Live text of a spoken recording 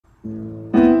It's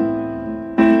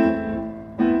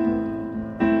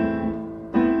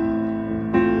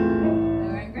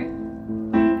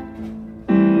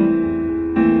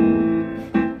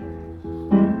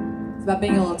about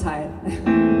being a little tired.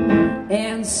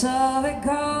 And so it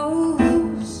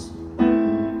goes,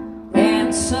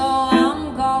 and so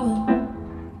I'm going.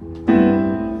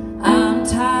 I'm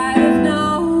tired of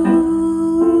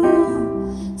knowing,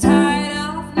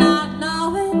 tired of not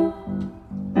knowing.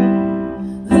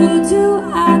 Who do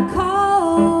I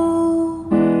call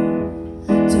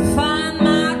to find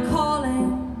my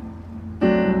calling?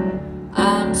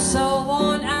 I'm so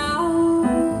worn out.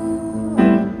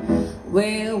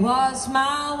 Where was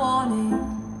my warning?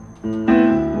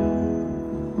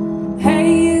 Hey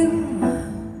you,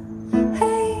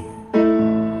 hey,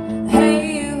 hey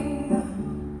you.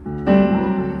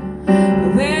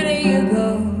 Where do you go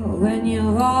when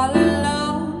you're all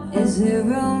alone? Is there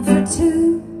room for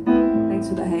two? Thanks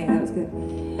for the hey, that was good.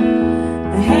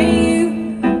 Hey you,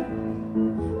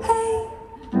 hey,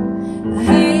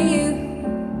 hey you,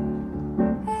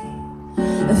 hey.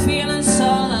 Feeling so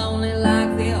lonely,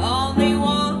 like the only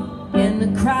one in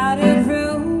the crowded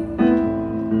room.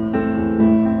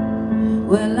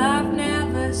 Well, I've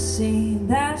never seen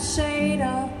that shade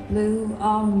of blue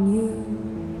on you.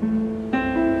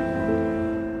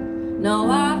 No,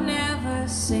 I've never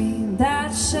seen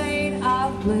that shade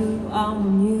of blue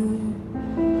on you.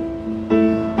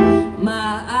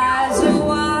 My eyes are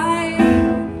wide,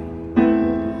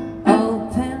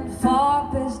 open for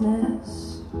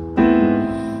business.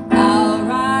 I'll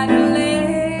write a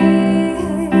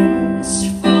list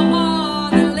for all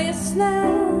the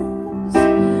listeners.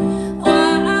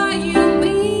 Why are you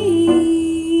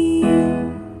mean?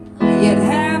 Yet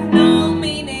have no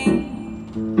meaning.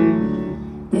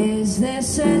 Is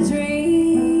this a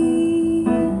dream?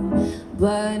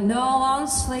 But no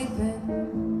one's sleeping.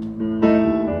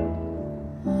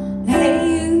 Hey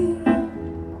you,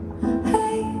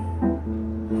 hey,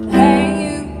 hey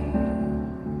you,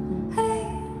 hey.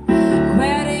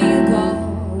 Where do you go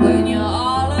when you're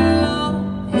all alone?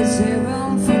 Is there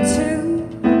room for two?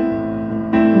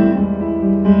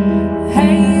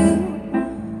 Hey you,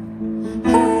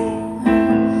 hey,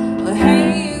 hey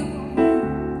you,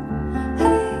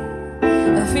 hey.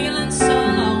 Feeling so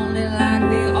lonely, like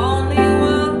the only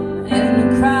one in the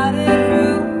crowded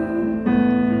room.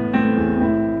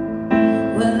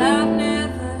 Well, I've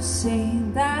never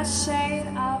seen that shade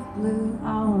of blue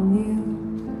on you.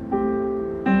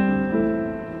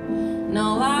 No,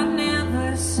 I've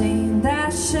never seen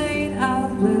that shade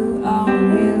of blue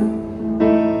on you.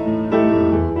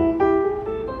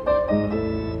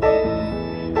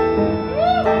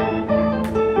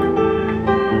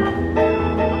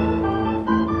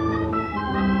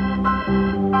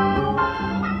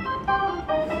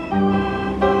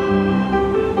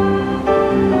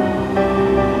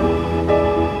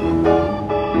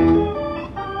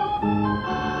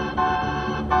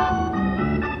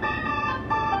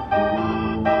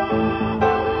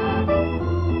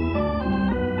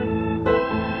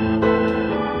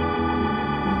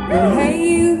 Hey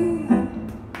you,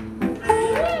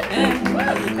 hey,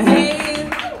 hey you,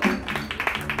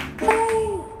 hey.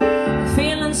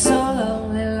 Feeling so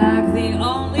lonely, like the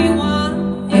only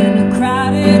one in a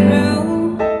crowded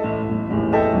room.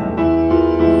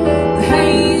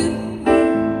 Hey you,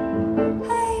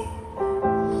 hey,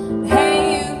 hey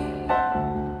you,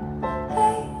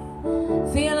 hey.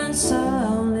 Feeling so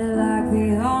lonely, like the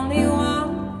only one.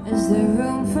 Is there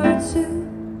room for two?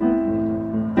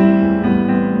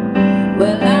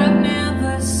 Well, I've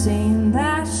never seen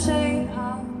that shade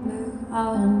of blue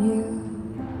on you.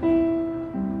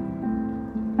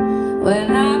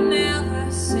 Well, I've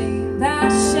never seen that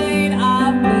shade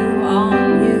of blue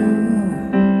on you.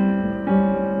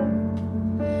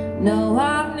 No,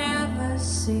 I've never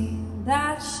seen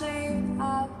that shade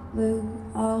of blue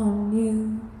on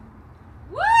you.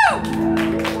 Woo!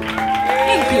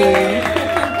 Thank you.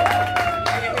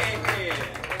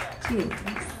 Cheers.